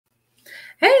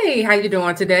Hey, how you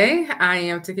doing today? I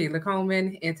am Tequila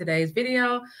Coleman. In today's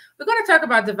video, we're going to talk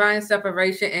about divine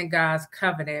separation and God's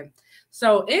covenant.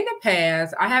 So in the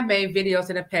past, I have made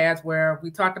videos in the past where we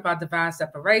talked about divine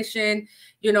separation,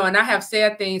 and I have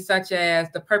said things such as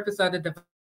the purpose of the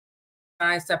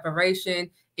divine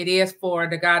separation. It is for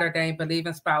the God ordained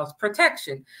believing spouse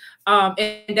protection.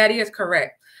 And that is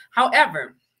correct.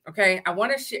 However, okay, I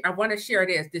want to share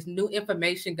this new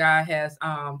information God has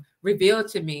revealed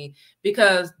to me,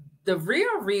 because the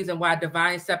real reason why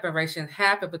divine separation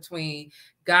happened between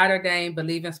God ordained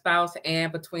believing spouse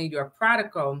and between your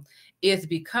prodigal is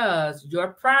because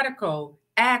your prodigal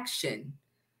action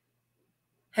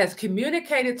has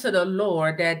communicated to the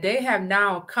Lord that they have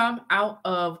now come out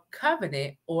of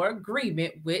covenant or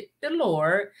agreement with the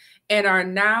Lord and are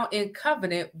now in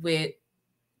covenant with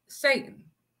Satan.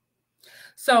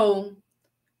 So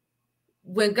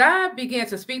when God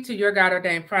begins to speak to your God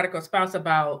ordained prodigal spouse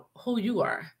about who you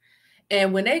are,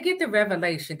 and when they get the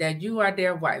revelation that you are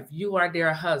their wife, you are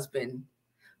their husband,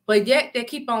 but yet they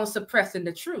keep on suppressing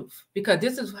the truth, because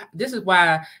this is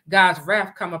why God's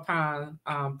wrath come upon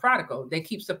prodigal. They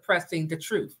keep suppressing the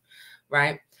truth,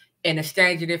 right? And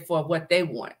exchanging it for what they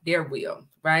want, their will,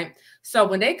 right? So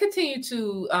when they continue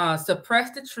to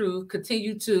suppress the truth,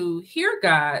 continue to hear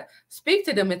God speak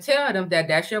to them and tell them that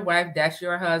that's your wife, that's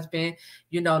your husband,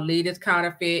 leave this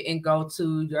counterfeit and go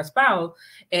to your spouse,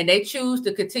 and they choose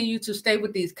to continue to stay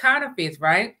with these counterfeits,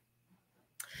 right?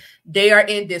 They are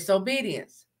in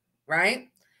disobedience, right?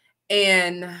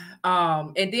 And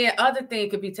then other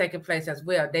things could be taking place as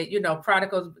well. They,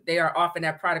 prodigals, they are often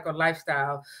that prodigal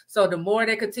lifestyle. So the more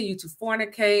they continue to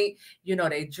fornicate,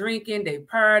 they drinking, they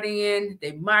partying,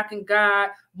 they mocking God,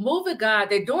 moving God,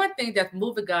 they're doing things that's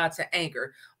moving God to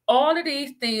anger. All of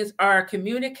these things are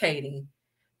communicating,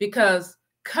 because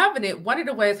covenant, one of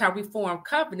the ways how we form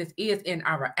covenants is in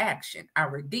our action,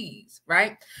 our deeds,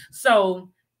 right?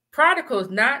 So prodigals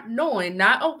not knowing,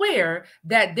 not aware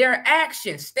that their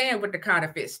actions stand with the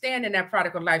counterfeit, stand in that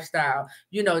prodigal lifestyle,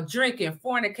 drinking,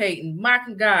 fornicating,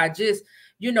 mocking God, just,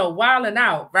 wilding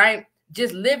out, right?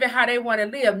 Just living how they want to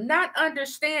live, not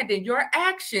understanding your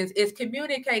actions is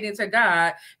communicating to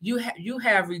God. You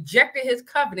have rejected his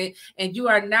covenant, and you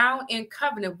are now in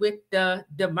covenant with the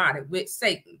demonic, with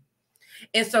Satan.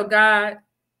 And so God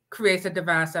creates a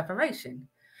divine separation,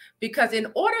 because in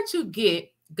order to get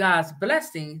God's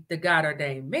blessing, the God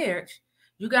ordained marriage,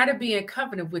 you got to be in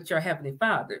covenant with your heavenly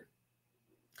Father.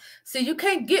 See, you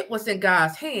can't get what's in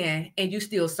God's hand and you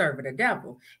still serving the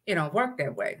devil. It don't work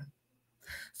that way.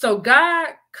 So God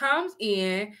comes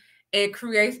in and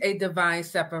creates a divine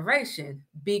separation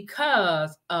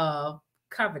because of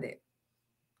covenant.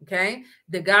 Okay,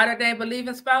 the God ordained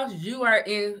believing spouse, you are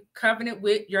in covenant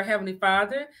with your heavenly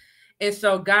Father, and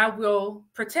so God will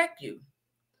protect you,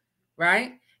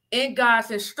 right? In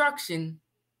God's instruction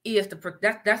is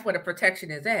that's where the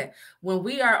protection is at. When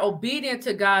we are obedient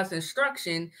to God's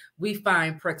instruction, we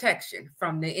find protection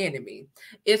from the enemy.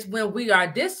 It's when we are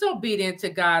disobedient to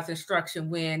God's instruction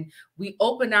when we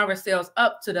open ourselves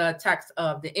up to the attacks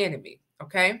of the enemy.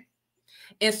 Okay.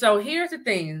 And so here's the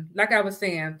thing, like I was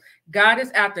saying, God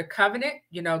is after covenant.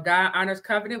 God honors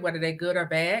covenant, whether they're good or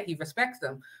bad. He respects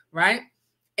them, right?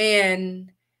 And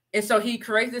and so he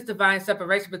creates this divine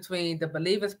separation between the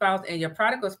believing spouse and your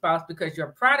prodigal spouse, because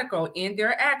your prodigal in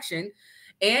their action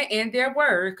and in their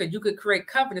words, because you could create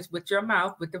covenants with your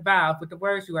mouth, with the vows, with the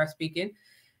words you are speaking.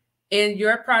 In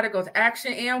your prodigal's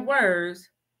action and words,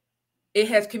 it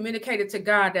has communicated to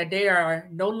God that they are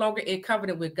no longer in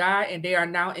covenant with God, and they are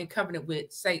now in covenant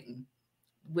with Satan,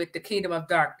 with the kingdom of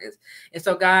darkness. And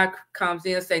so God comes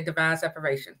in and say divine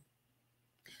separation.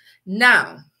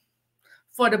 Now,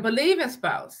 for the believing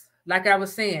spouse, like I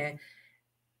was saying,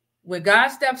 when God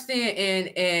steps in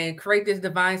and create this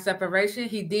divine separation,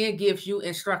 he then gives you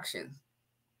instructions.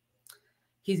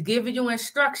 He's giving you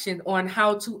instruction on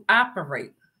how to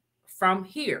operate from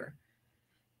here.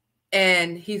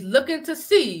 And he's looking to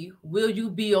see, will you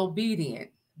be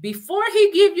obedient? Before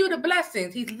he give you the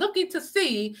blessings, he's looking to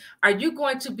see, are you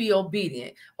going to be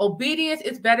obedient? Obedience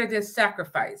is better than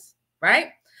sacrifice,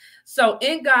 right? So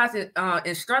in God's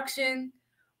instruction,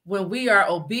 when we are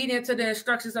obedient to the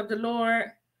instructions of the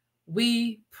Lord,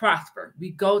 we prosper.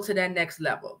 We go to that next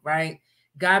level, right?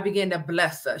 God began to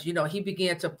bless us. He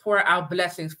began to pour out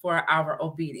blessings for our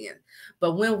obedience.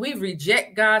 But when we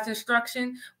reject God's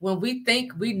instruction, when we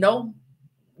think we know,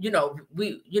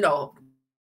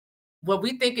 what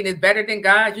we thinking is better than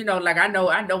God, like I know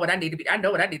what I need to be. I know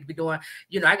what I need to be doing.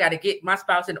 I got to get my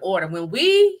spouse in order. When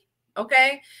we,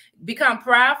 become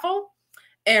prideful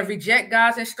and reject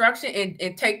God's instruction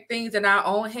and take things in our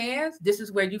own hands, this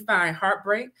is where you find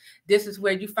heartbreak. This is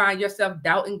where you find yourself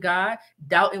doubting God,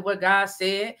 doubting what God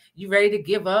said. You ready to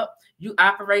give up. You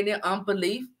operate in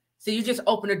unbelief. So you just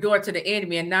open the door to the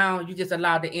enemy, and now you just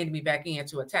allow the enemy back in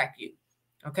to attack you.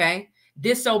 Okay?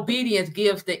 Disobedience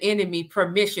gives the enemy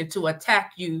permission to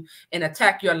attack you and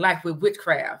attack your life with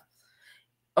witchcraft.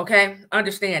 Okay?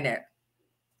 Understand that.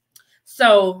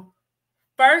 So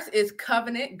first is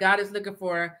covenant. God is looking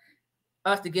for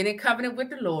us to get in covenant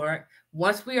with the Lord.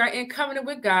 Once we are in covenant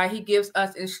with God, he gives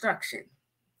us instruction.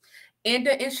 In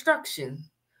the instruction,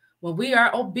 when we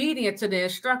are obedient to the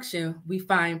instruction, we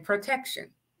find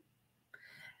protection.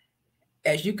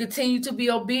 As you continue to be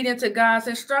obedient to God's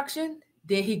instruction,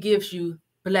 then he gives you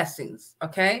blessings,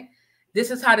 okay?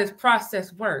 This is how this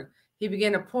process works. He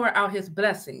began to pour out his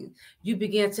blessings. You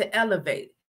begin to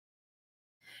elevate.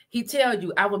 He tell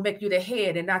you, I will make you the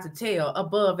head and not the tail,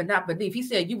 above and not beneath. He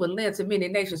said, you will lend to many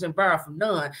nations and borrow from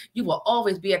none. You will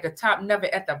always be at the top,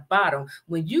 never at the bottom.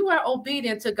 When you are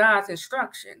obedient to God's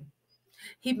instruction,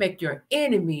 he make your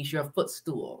enemies your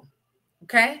footstool,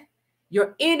 okay?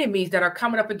 Your enemies that are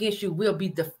coming up against you will be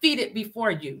defeated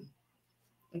before you,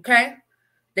 okay?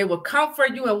 They will come for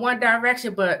you in one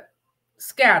direction, but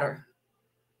scatter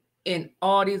in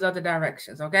all these other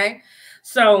directions, okay?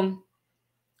 So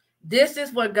this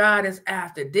is what God is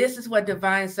after. This is what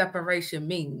divine separation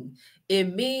means. It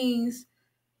means,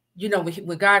 you know,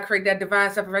 when God created that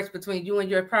divine separation between you and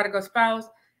your prodigal spouse,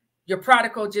 your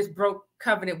prodigal just broke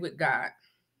covenant with God.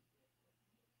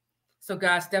 So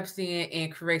God steps in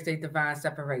and creates a divine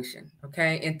separation,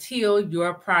 okay? Until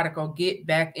your prodigal get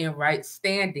back in right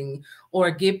standing or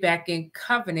get back in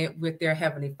covenant with their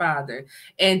heavenly Father.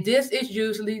 And this is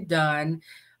usually done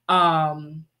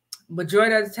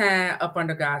majority of the time up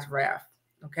under God's wrath,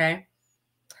 okay?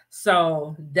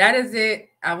 So that is it.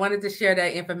 I wanted to share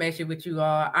that information with you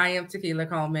all. I am Tequila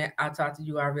Coleman. I'll talk to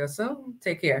you all real soon.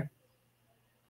 Take care.